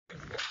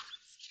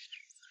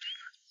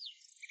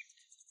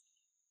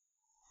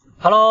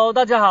Hello，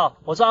 大家好，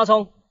我是阿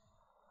聪。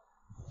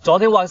昨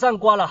天晚上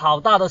刮了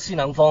好大的西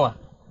南风啊，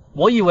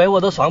我以为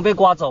我的船被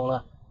刮走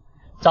了。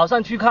早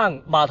上去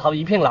看，码头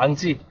一片狼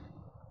藉。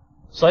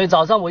所以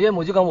早上我岳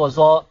母就跟我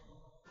说，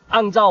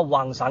按照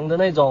往常的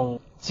那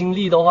种经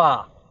历的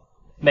话，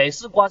每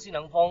次刮西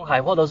南风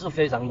海货都是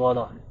非常多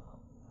的。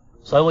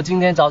所以我今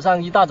天早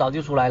上一大早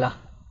就出来了。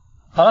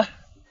好了，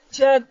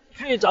现在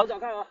去找找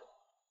看啊。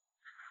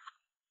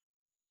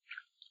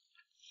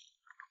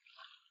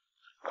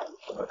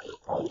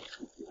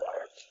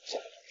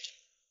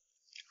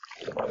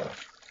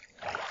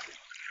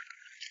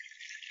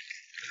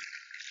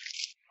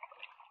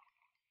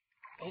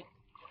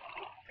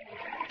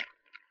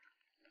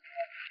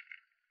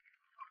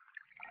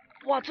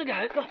哇，这里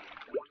还有一个！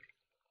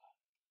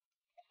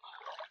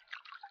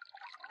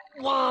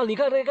哇，你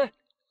看那个，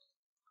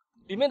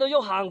里面都有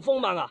很丰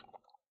满啊！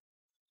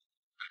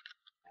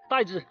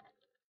袋子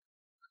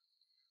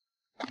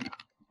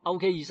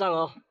 ，OK 以上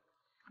哦，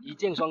一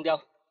箭双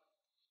雕。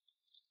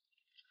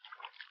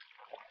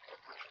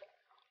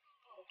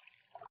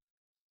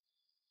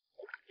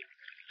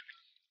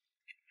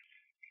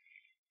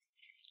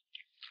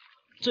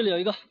这里有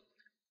一个，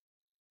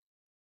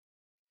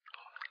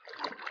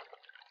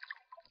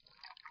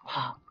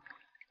啊，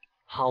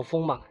好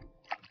丰满。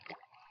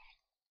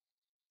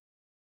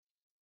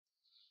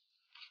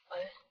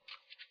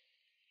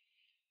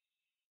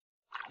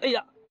哎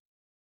呀，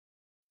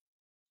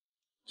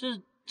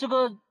这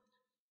个，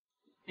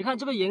你看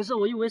这个颜色，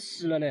我以为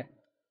死了呢，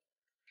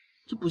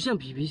这不像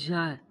皮皮虾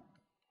哎。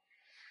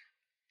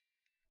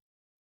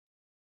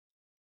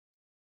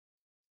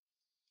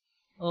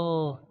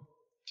哦，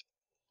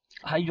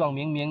还软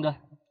绵绵的，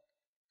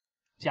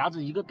夹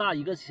子一个大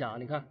一个小，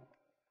你看。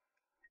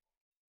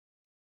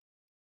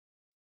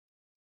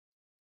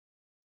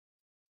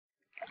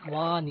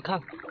哇，你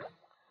看，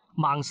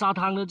满沙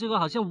滩的这个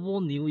好像蜗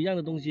牛一样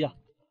的东西啊！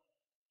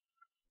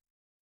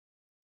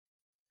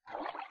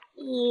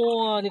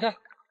哇，你看，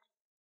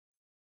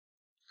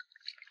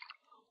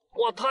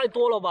哇，太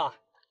多了吧！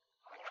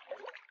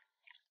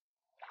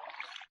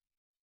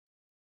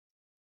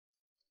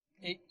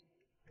哎，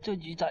这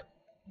鱼仔，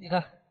你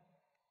看，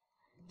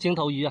尖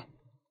头鱼啊！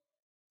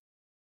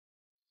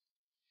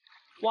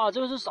哇，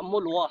这个是什么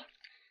螺啊？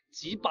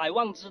几百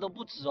万只都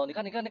不止哦！你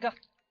看，你看，你看，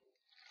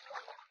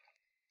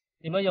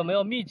你们有没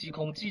有密集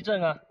恐惧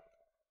症啊？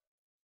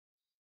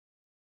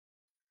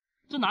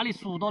这哪里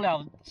数得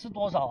了是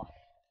多少啊？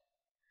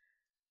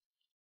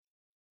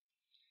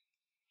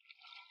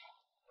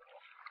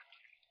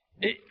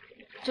哎，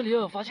这里又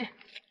有发现。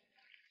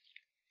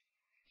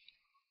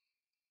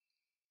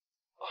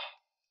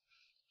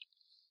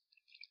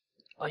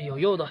啊，有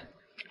肉的，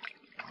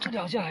这里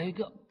好像还有一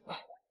个。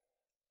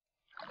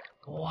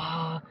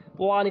哇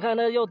哇，你看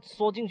那又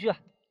缩进去啊！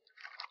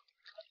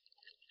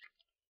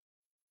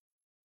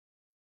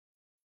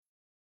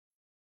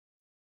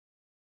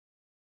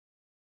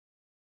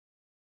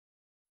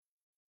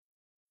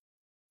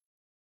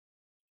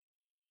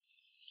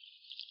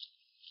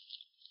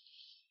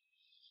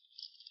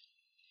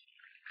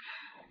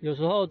有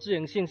时候自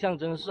然现象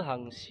真的是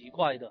很奇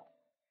怪的。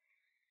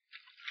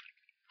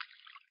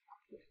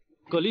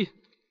蛤蜊，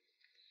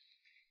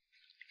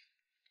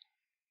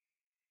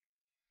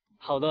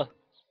好的。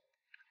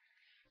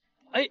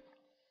哎，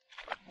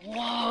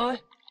哇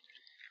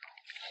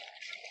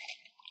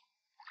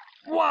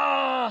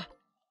哇，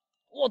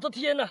我的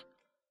天哪，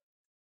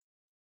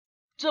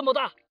这么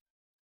大！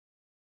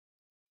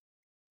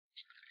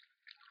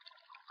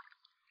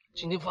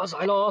今天发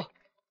财了哦！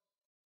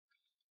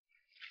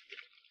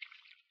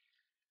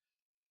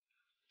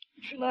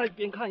去那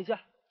边看一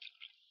下。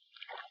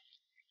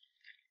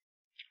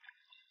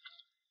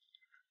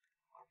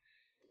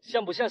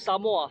像不像沙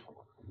漠啊？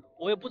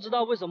我也不知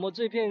道为什么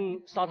这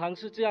片沙滩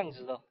是这样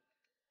子的。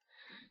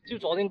就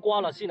昨天刮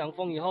了西南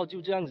风以后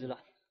就这样子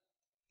了。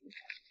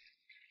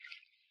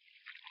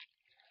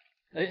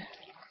哎，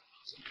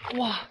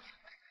哇，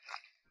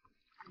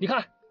你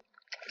看，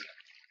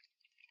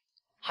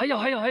还有，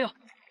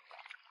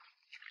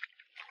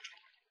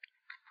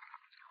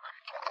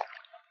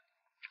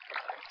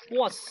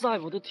哇塞，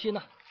我的天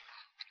呐！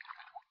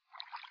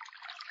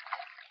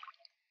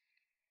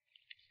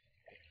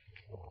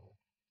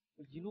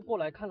我一路过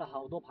来看了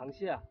好多螃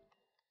蟹啊，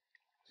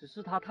只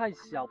是它太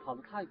小，跑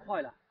得太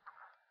快了。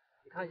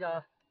你看一下，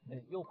哎，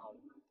又跑了。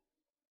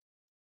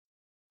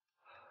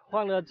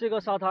换了这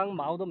个沙滩，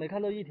毛都没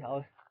看到一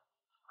条。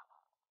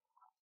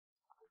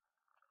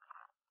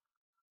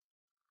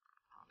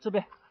这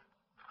边，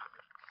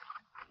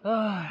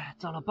唉，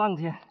找了半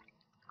天，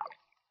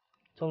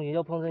终于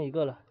又碰上一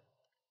个了。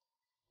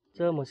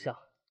这么小，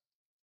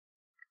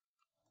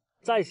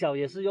再小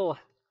也是肉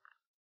啊。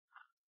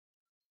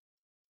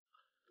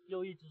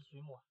又一只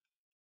水母。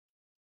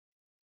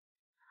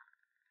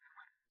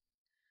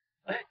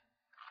哎，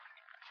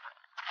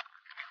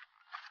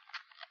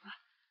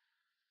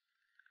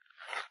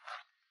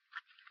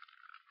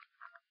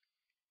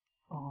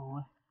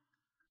哦，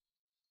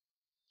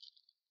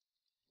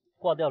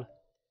挂掉了。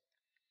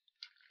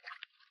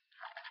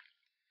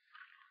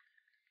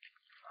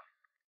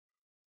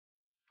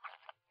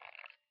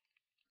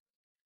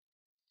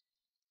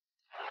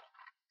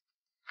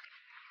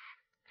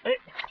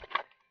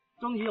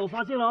终于有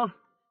发现了哦！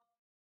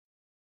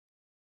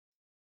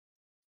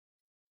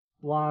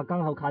哇，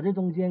刚好卡在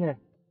中间哎！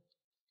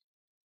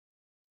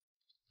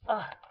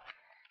啊，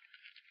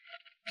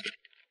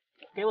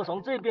给我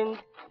从这边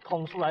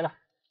捅出来了。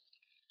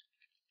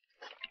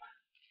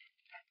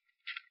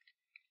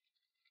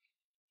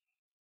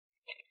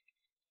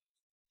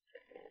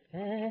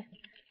哎，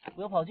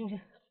不要跑进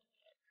去！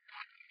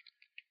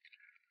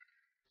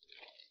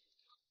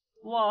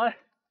哇，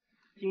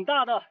挺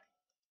大的，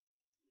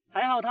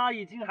还好它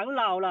已经很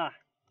老了，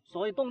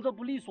所以动作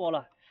不利索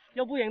了。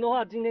要不然的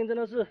话，今天真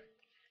的是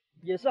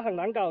也是很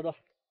难搞的。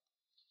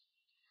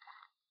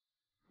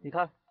你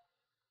看，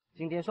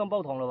今天算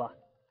爆桶了吧？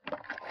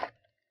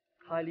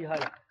太厉害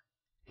了！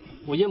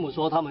我岳母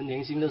说，他们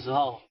年轻的时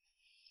候，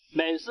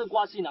每次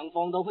刮西南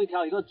风都会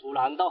挑一个竹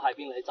篮到海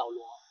边来找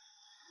螺。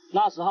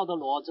那时候的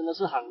螺真的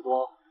是很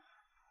多，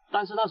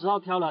但是那时候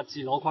挑了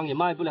几箩筐也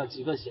卖不了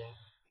几个钱，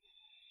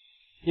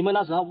因为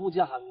那时候物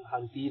价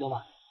很低的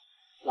嘛，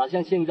哪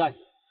像现在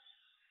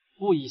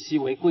物以稀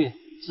为贵，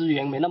资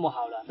源没那么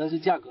好了，但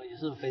是价格也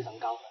是非常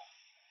高的。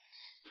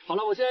好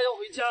了，我现在要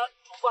回家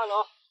煮饭了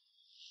哦。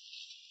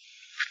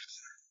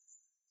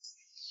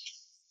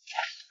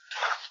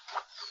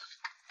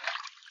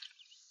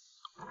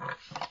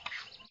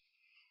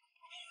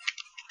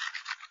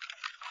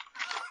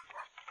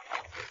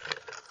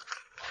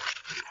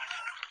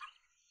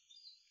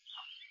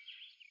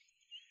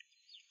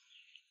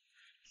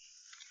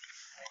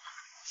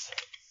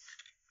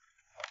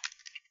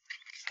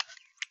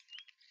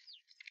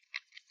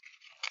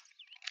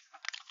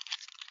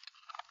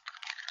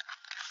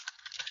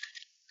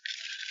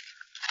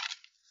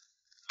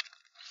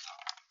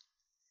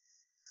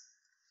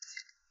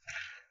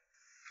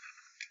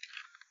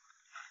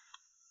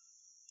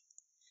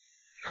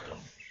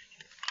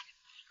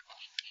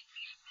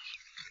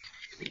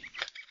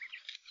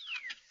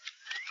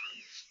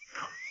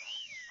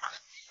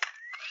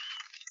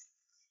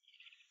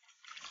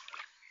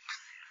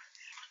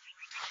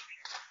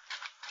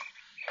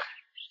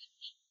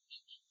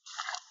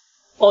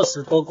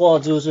20多个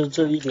就是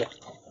这一点。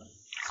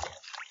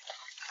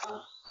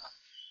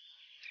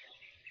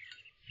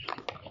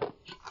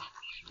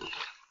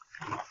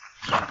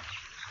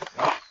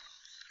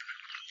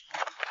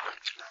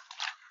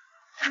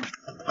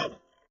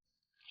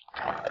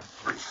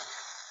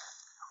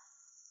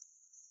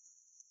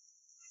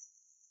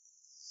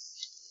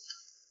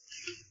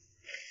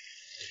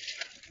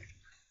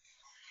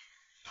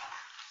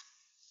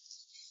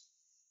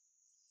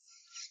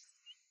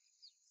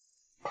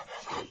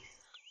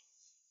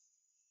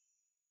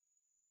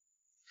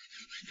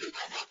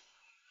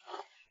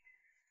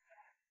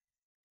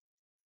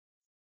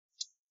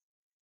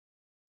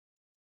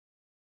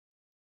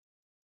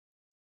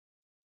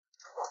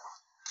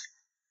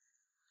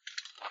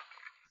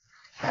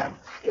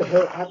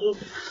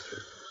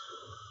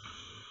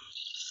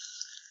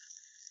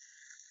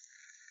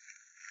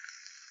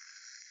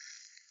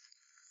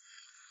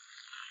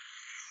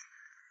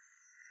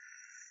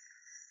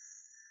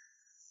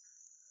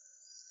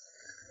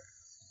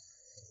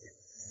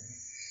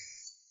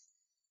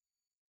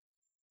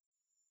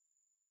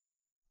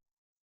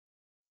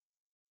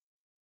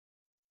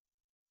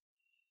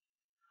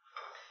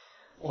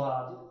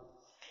哇！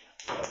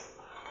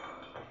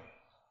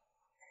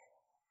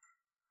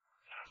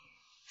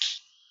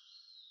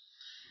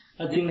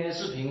那今天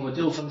视频我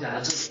就分享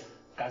到这里，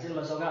感谢你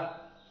们收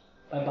看，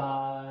拜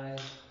拜。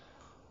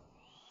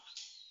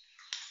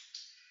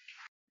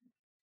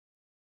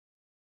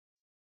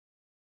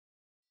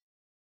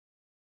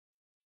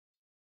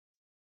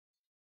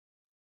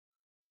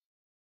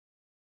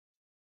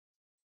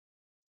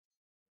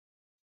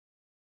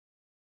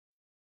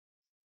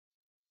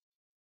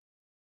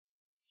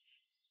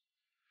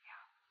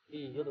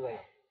有对。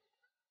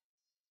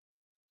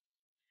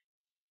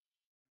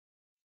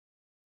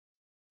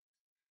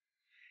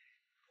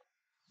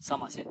上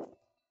马线。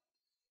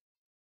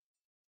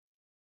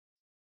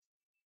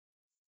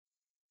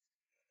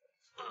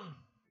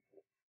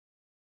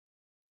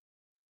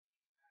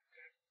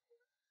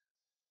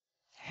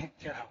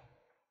这好。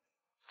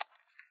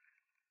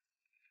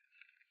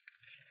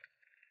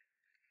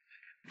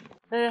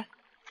哎，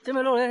这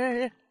边漏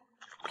了，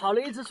跑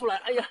了一只出来，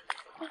哎呀！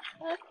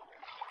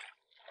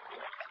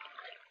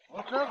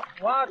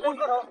哇，这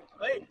个头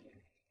可以。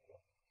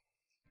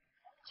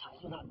踩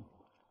住它，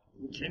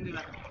前面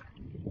呢，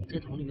这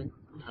桶里面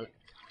好了。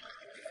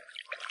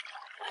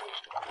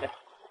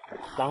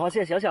兰花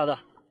蟹小小的，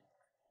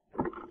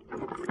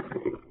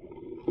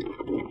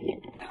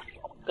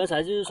刚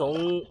才就是从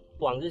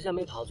网子下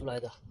面跑出来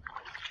的。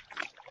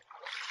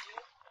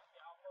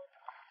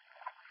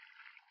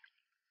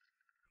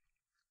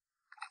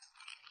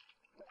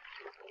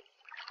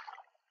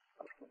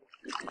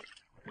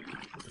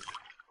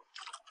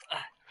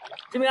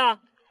这边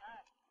啊，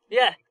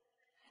耶！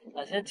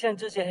啊，像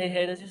这些黑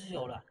黑的，就是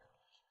有了，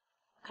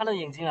看到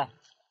眼睛了。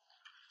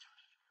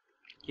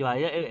有啊，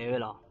要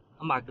了，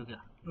我买这个。哎，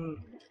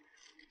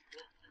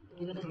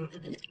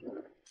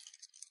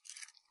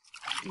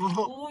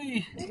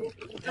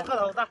这个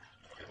头大。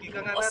你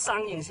看看我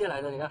上瘾下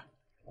来的，你看，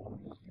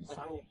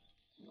上瘾，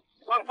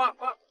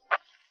放。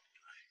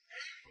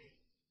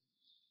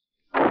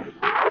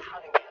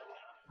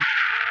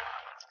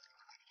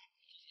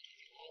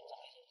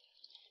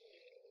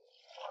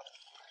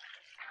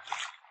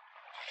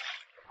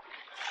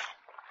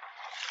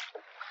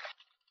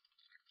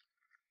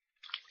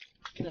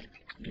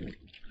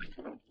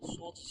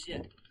梭子蟹，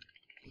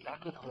挺大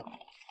个头的。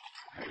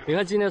你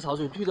看今天的潮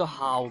水退得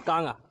好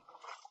干啊，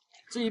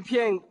这一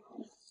片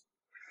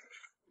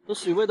这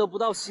水位都不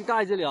到膝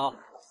盖这里哦。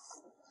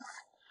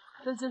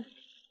这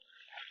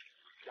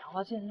兰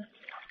花蟹呢？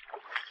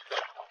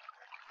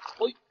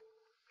哎，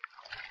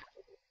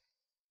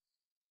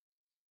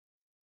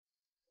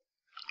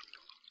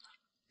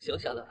小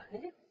小的，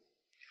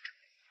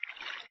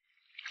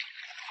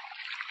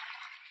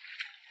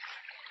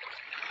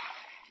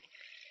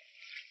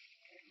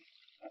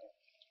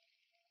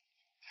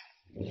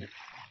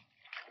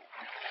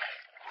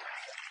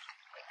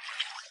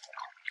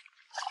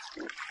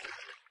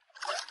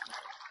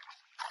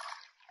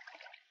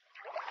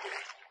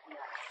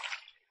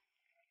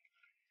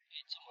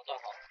这么大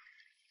好，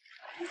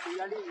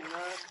压力呢？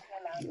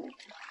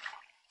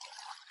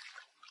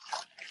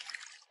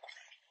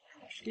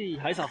咦，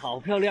海草好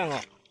漂亮哦！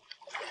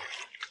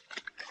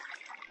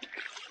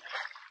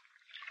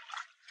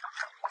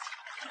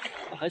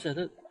海草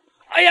的，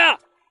哎呀，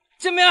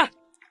见没啊？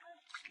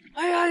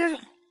哎呀，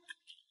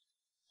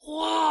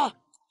哇！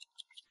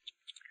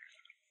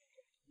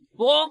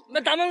我咪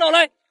打猛落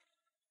嚟，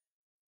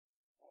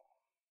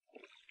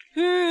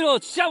去咯！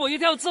吓我一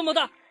跳，这么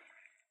大！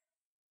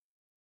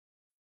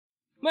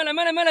慢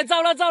来，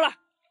糟了！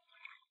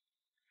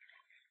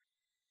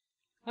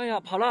哎呀，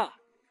跑了！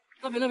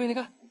那边，你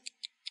看，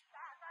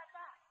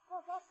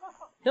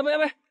要不？快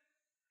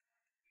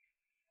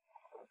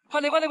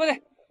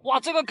点！哇，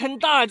这个坑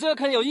大，这个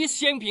坑有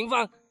1000平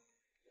方。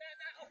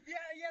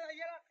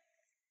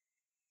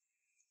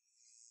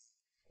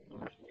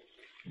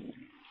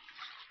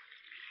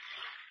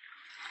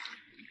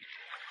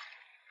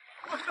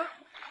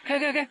噎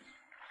了！开！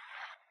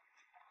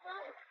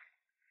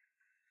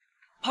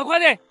跑快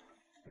点！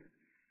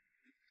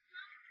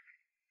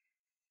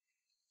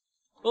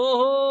哦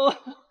吼！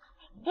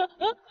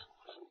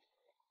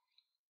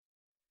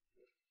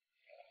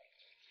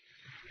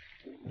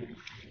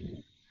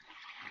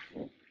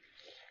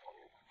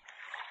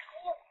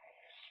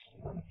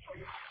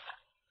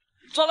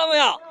抓到没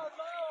有？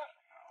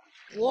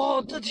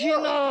我的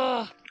天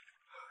哪！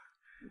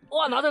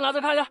哇，拿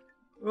着看一下。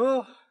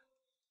哦，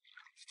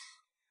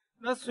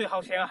那水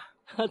好咸啊！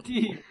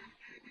弟，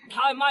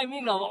太卖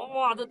命了！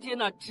哇的天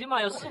哪，起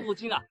码有4、5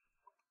斤啊！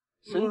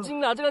神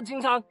经啊，这个金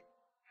鲳。皮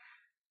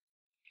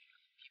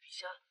皮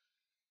虾。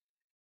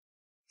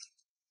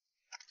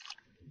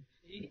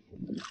咦，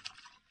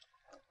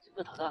这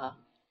个头大啊！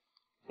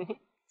嘿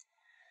嘿。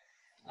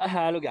哎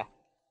呀，老哥，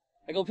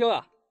还够漂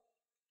啊！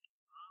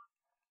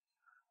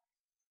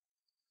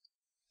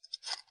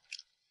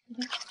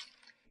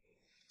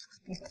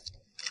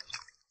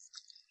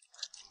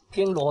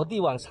天罗地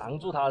网缠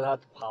住它，它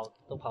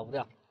都跑不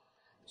掉。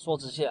梭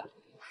子蟹，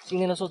今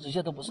天的梭子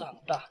蟹都不是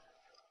很大，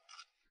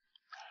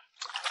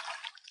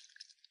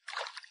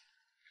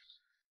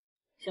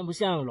像不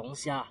像龙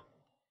虾？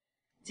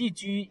寄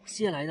居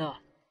蟹来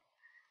的，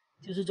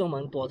就是专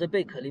门躲在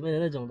贝壳里面的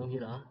那种东西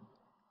了啊，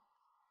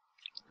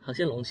好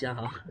像龙虾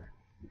哈。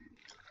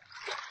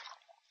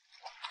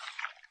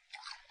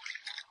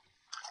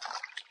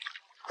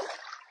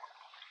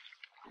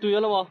对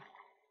了吗？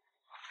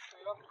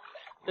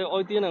对，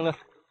爱电了。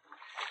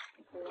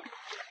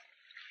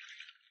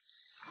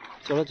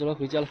走了，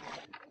回家了。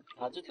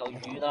啊，这条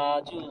鱼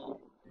它就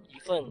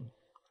1份，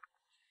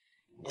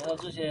然后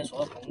这些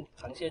所有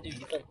螃蟹就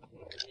1份。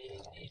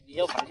你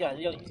要螃蟹还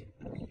是要鱼？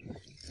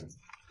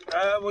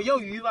我要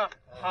鱼吧。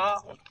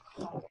好，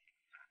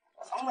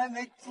从来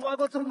没抓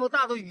过这么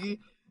大的鱼，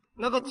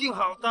那个劲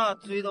好大，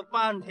追了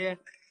半天。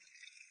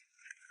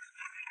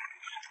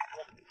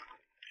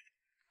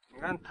你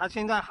看他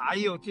现在还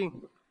有劲，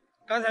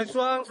刚才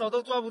双手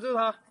都抓不住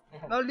他，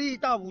那力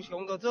大无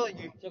穷的这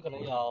鱼，这可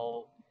能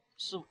有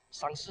3、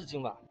4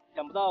斤吧。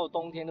想不到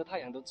冬天的太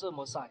阳都这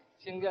么晒，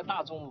现在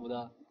大中午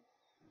的，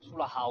出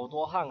了好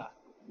多汗啊。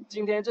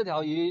今天这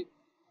条鱼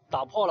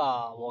打破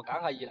了我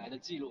赶海以来的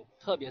记录，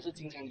特别是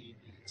金枪鱼，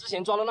之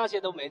前抓的那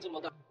些都没这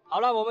么大。好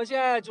了，我们现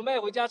在准备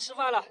回家吃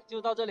饭了，就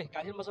到这里，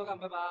感谢你们收看，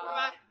拜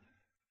拜。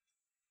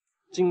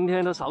今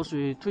天的潮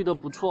水退得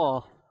不错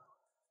哦，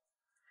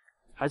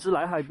还是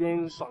来海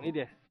边爽一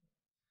点，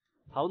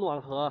好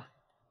暖和啊，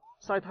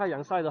晒太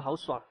阳晒得好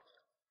爽。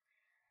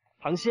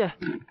螃蟹。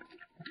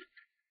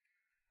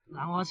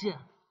兰花蟹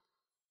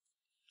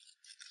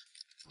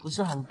不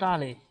是很大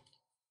嘞，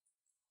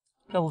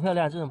漂不漂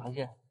亮？这种螃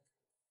蟹，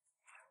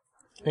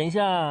等一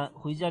下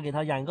回家给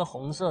它养一个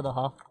红色的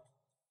哈。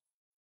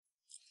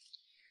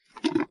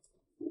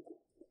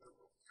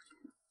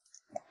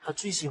它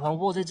最喜欢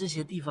窝在这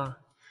些地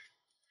方，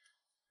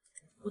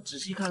不仔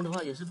细看的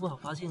话也是不好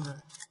发现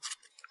的。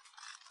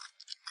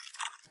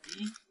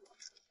咦，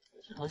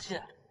是河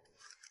蟹。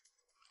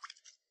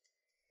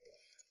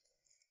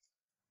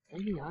哎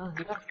呀，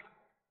你看，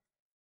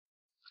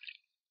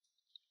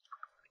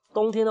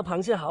冬天的螃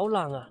蟹好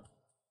懒啊，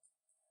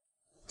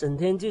整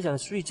天就想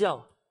睡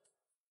觉，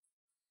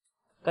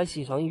该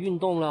起床运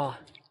动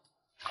了。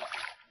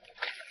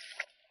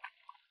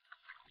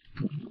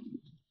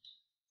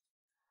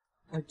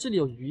哎，这里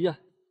有鱼呀、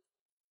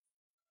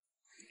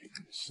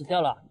死掉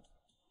了！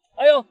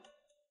哎呦，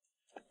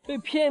被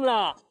骗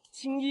了，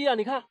青衣啊，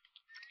你看。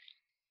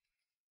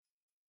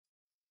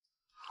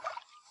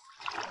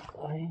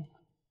哎，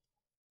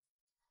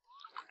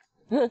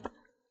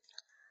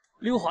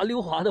溜滑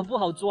溜滑的，不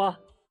好抓。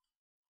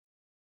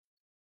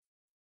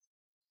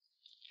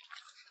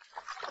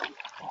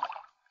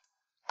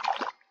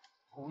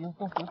不要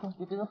动，别动，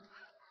别动！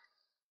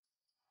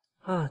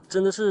啊，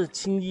真的是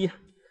青衣，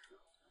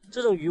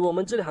这种鱼我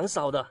们这里很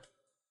少的，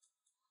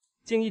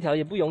见一条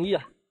也不容易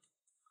啊。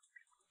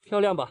漂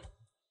亮吧？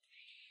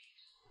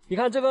你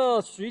看这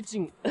个水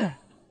井、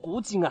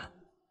古井啊，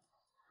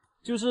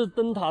就是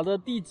灯塔的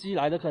地基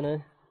来的，可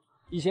能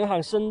以前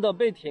很深的，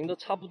被填的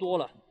差不多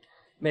了。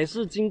每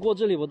次经过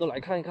这里，我都来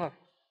看一看。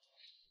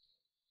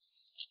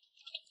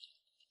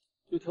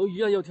有条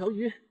鱼啊，有条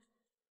鱼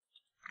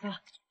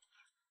啊，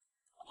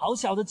好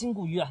小的金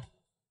骨鱼啊！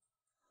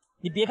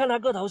你别看它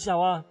个头小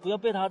啊，不要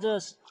被它这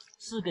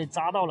刺给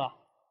扎到了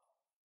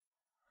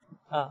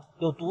啊！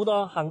有毒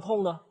的，很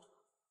痛的。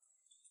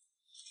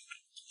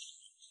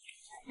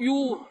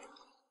哟，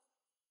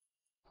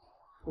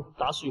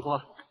打水花。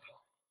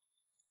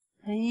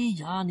哎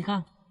呀，你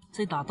看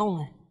在打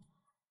洞哎，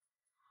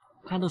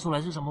看得出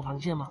来是什么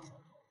螃蟹吗？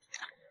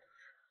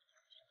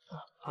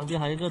旁边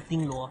还有一个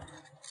丁螺，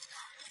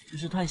就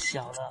是太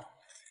小了，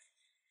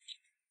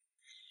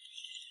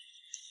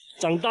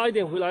长大一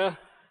点回来啊！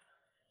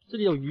这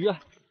里有鱼啊！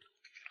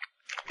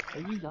哎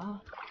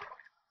呀，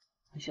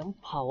还想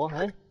跑啊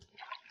还？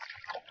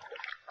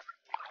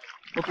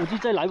我估计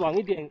再来晚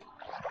一点，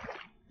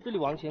这里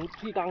完全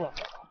退缸了。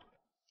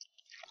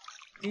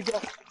低调，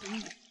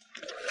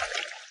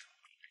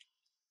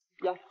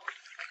呀，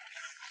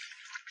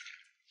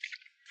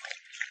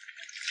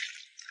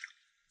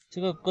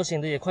这个搁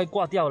浅的也快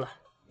挂掉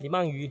了，李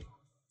鳗鱼，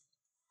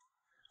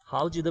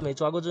好久都没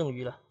抓过这种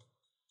鱼了，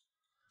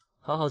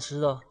好好吃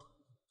的，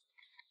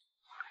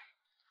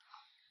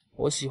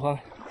我喜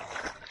欢。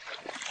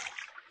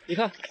你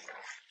看，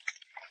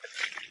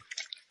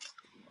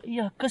哎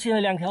呀，搁浅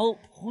了2条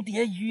蝴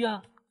蝶鱼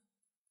啊！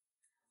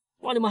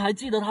哇，你们还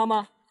记得它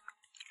吗？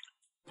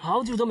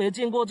好久都没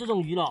见过这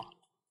种鱼了，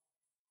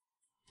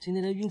今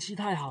天的运气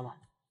太好了。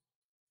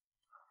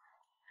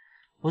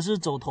我是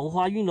走头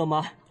花运了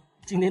吗？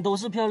今天都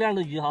是漂亮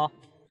的鱼哈，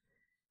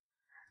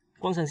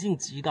观赏性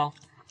极高，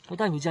都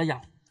带回家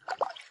养，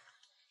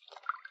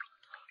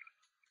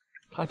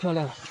太漂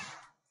亮了。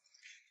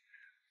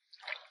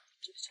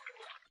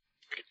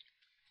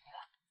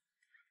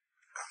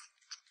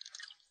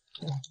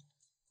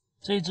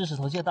这一只石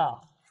头蟹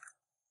大，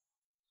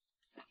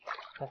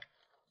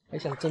还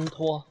想挣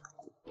脱，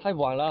太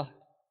晚了。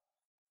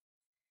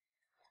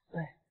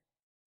哎，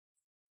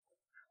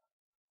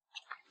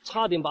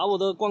差点把我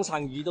的观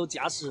赏鱼都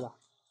夹死了。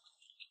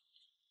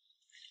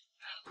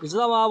你知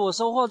道吗？我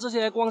收获这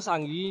些观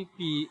赏鱼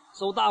比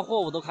收大货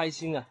我都开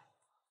心啊！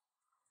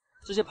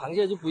这些螃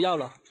蟹就不要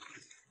了，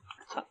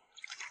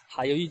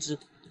还有一只，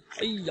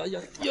哎呀呀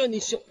呀，你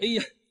小，哎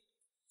呀，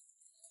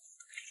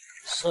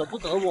舍不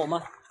得我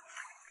吗？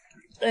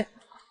哎，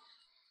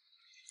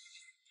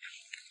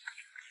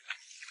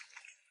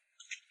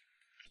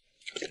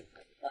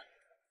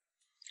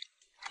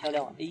漂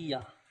亮啊！哎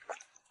呀，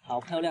好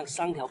漂亮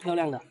，3条漂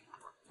亮的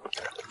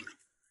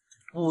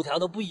，5条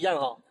都不一样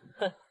哦。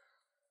哼。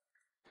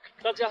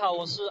大家好，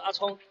我是阿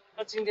聪，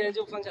那今天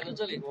就分享到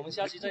这里，我们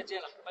下期再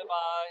见了，拜拜。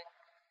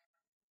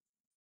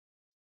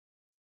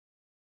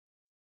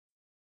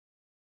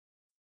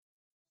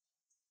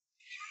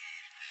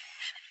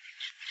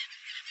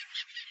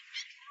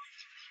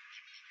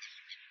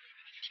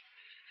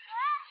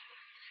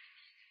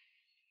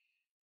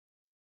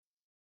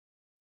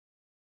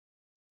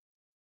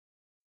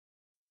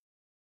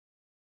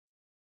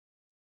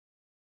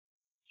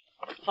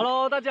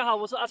Hello， 大家好，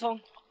我是阿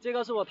聪，这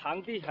个是我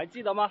堂弟，还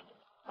记得吗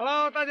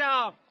Hello， 大家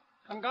好，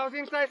很高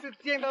兴再次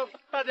见到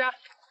大家。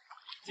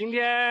今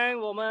天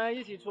我们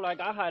一起出来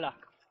赶海了。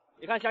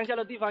你看乡下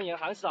的地方人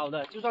很少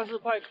的，就算是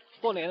快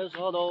过年的时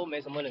候都没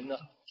什么人的。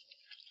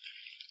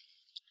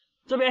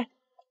这边，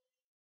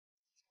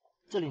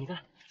这里你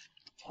看，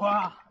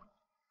哇，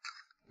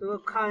这个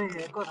看起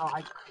来个头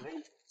还可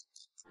以。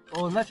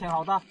哦，那钱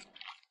好大。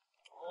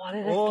哇，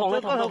那哦，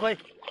这个头可以。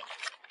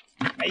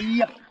哎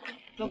呀，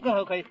这个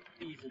头可以。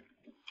第一只。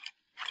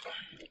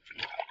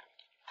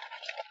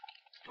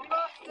聪哥，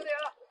这里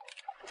啊，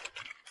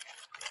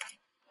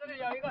这里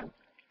有一个。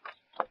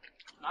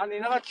拿你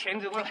那个钳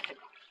子过来，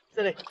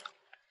这里。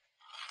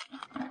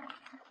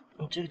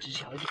这个只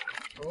小一点。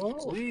哦，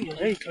可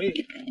以可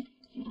以。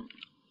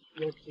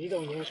有几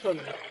种颜色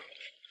呢？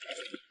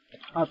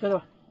啊，这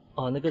个。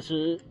哦，那个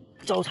是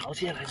招潮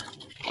蟹来的。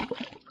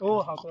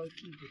哦，好多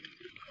细节。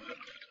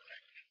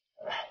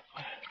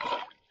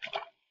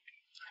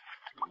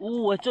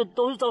这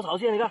都是招潮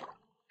蟹，你看，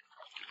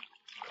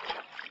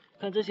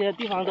看这些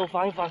地方都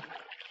翻一翻。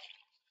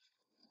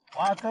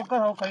哇，这个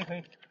头可以。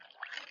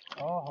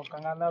哦，我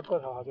刚刚那个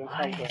头好像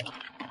差不多。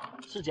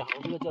视角，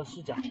这个叫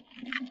视角。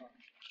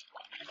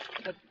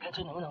看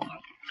这能不能翻？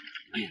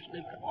哎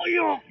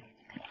呀，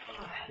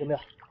有没有？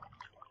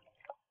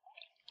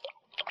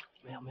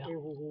没有。黑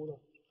乎乎的。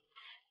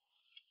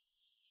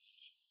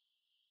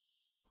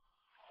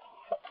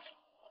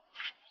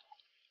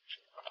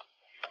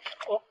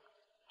哦，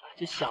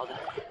这小的。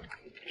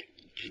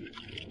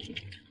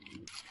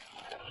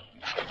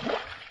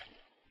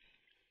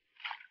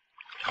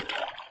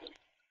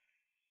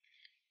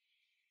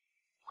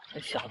这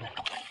小的。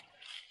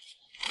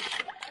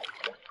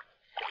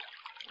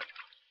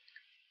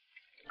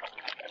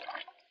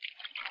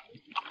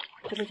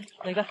这边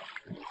哪个？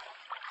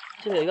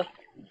这里有一个。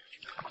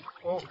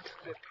哦，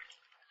对。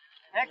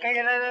哎，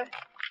来。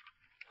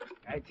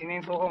哎，今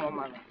天收获满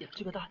满的。呀，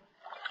这个大。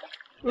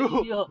哎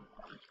呦，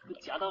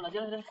夹到了，这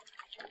来。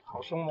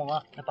好凶猛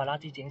啊！来把垃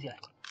圾捡起来。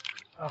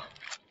啊。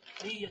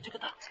哎呀，这个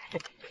大。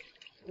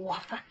哇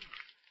塞！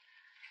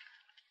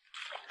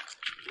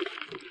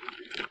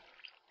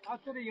啊，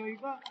这里有一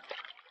个。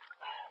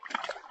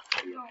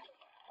哎呦。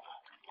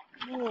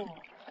哇。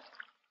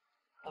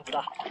大不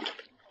大？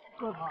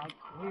个头还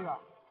可以啊，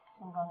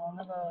跟刚刚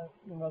那个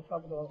应该差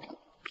不多。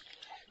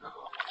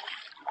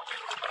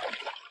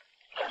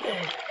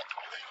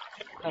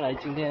看来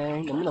今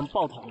天能不能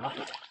爆桶啊？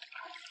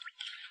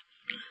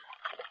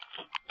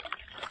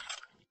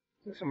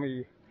这什么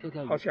鱼？这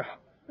条鱼。好小。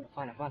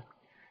放了，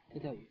这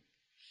条鱼。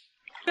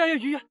哎呀，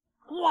鱼！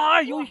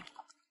哇，有鱼！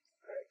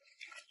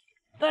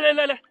来，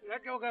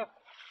给我。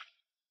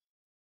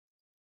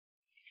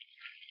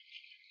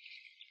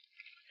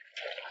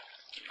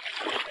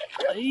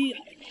哎呀，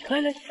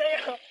来！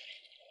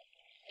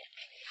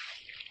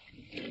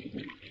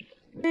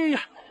哎呀，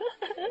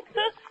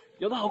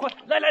游得好快！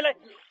来！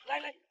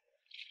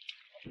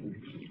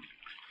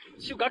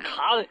就给它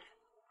卡了。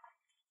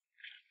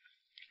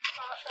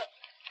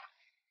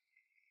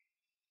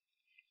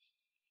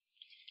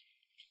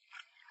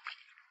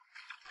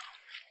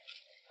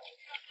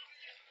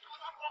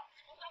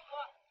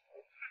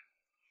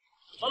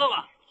抓到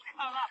吧？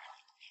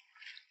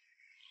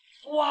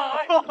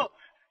哇！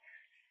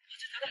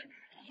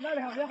那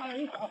里好像还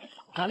有一条。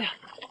哪里啊？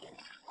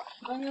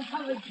刚刚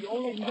看了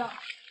游了一下。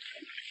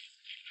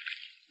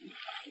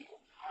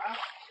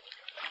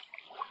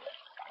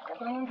我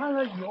刚刚看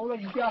了游了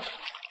一下。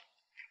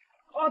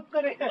哦，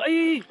这里。哎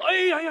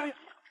呀！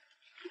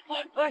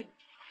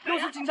又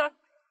是金山。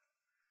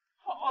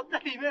哦，在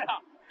里面啊。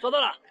抓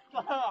到了。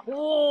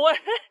哇！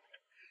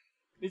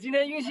你今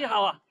天运气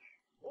好啊。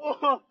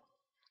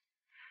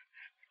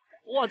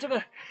哇，这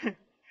个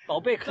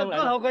宝贝坑来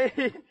了。这个头可以。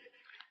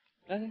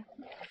来。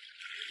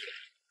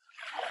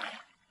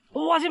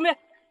哇，这边，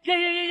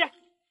呀！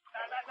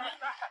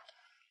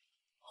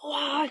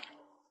哇！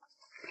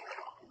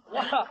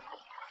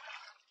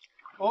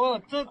哦，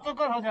这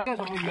个头像干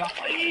什么鱼啊？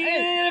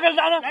那个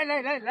啥呢？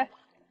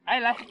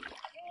来！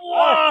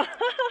哇！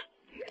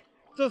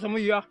这什么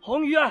鱼啊？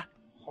红鱼啊！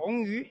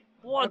红鱼。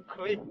哇，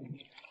可以。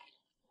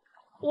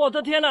我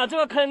的天哪，这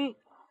个坑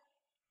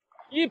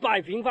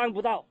100平方不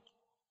到，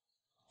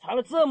藏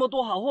了这么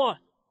多好货。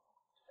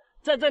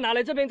再拿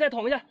来这边再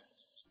捅一下。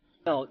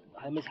哦，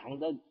还没藏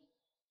到。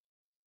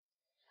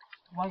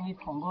万一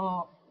捅个，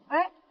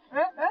哎，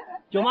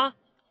有吗？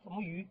什么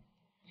鱼？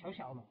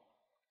小的。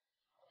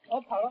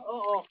哦，跑了，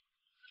哦。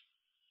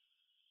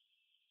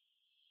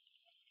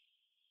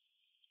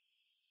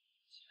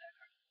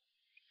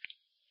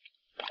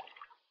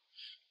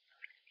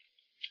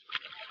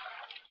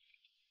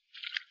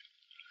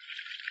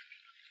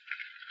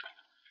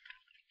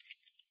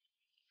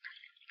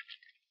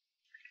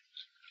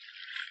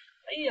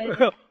哎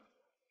呀！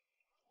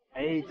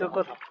哎，这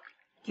个头，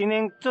今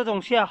天这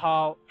种蟹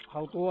好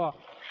多啊！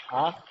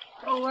啊？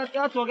我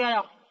要做嘅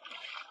呀！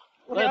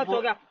我要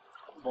做嘅。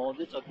冇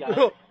啲做嘅，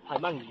係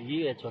乜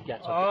魚嘅做嘅？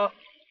啊！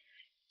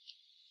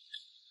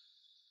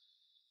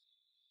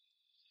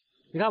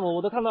你看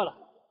我都看到了。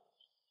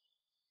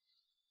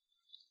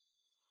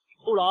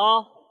不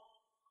了，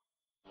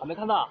还没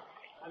看到。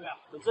还没有。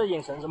你这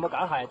眼神什么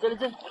赶海？这里，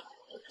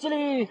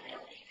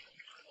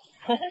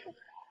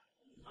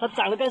它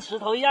长得跟石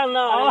头一样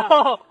呢。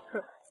哦。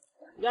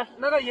你看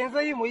那个颜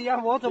色一模一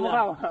样，我怎么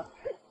看？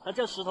它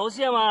叫石头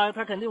蟹嘛，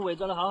它肯定伪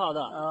装的好好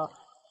的。啊。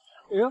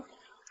哎呦。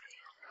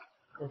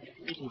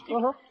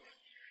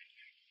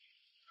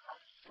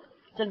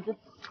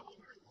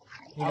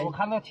我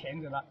看到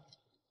钳子了。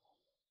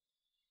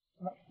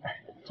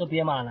这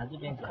边嘛，来这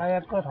边。看下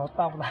个头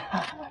大不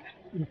大？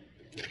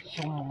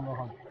凶猛的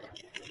很。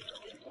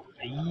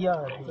哎呀，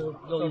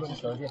又一只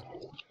蛇蟹。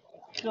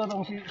这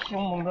东西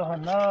凶猛的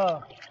很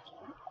呢。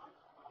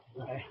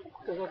哎，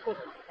这个个头大。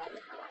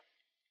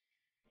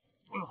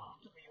哎呦，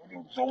这个有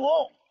点重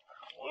哦。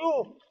哎呦，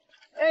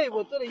哎，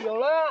我这里有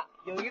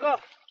一个。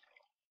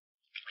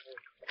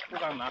不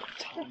敢拿，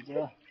抢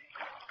着。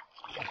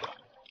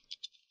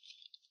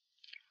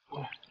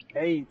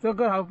哎，这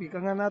个头比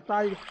刚刚那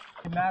大一点。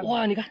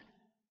哇，你看，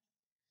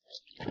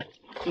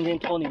今天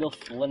托你的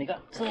福啊！你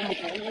看这么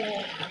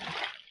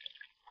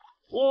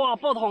多，哇，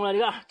爆桶了！你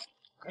看，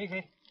可以。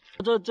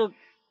这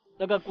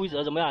那个规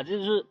则怎么样？就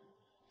是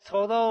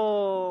抽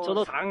到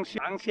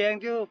上线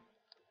就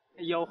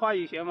有话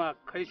语权嘛，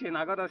可以选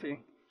哪个都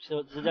行。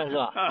是这样是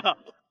吧？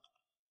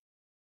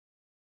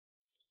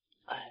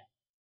哎，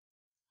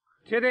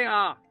确定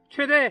啊？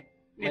确定？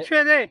你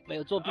确定？没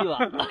有作弊吧？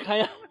看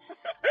一下，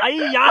哎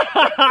呀，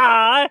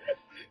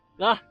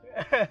啊，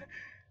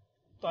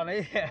短了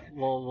一点。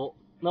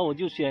那我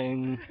就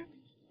选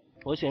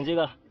这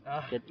个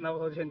啊，那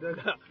我选这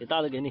个，给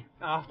大的给你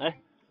啊，来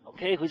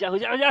 ，OK， 回家。回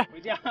家。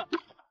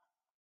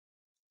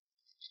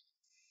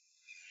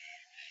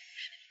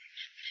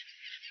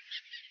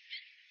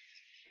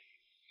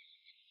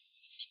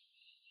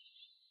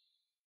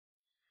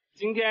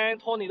今天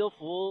托你的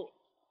福，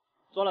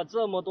抓了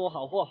这么多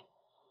好货，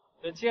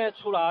今天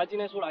出来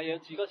也有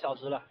几个小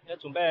时了，要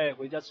准备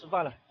回家吃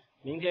饭了，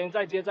明天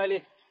再接再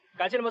厉。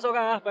感谢你们收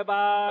看啊，拜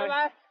拜。拜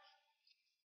拜。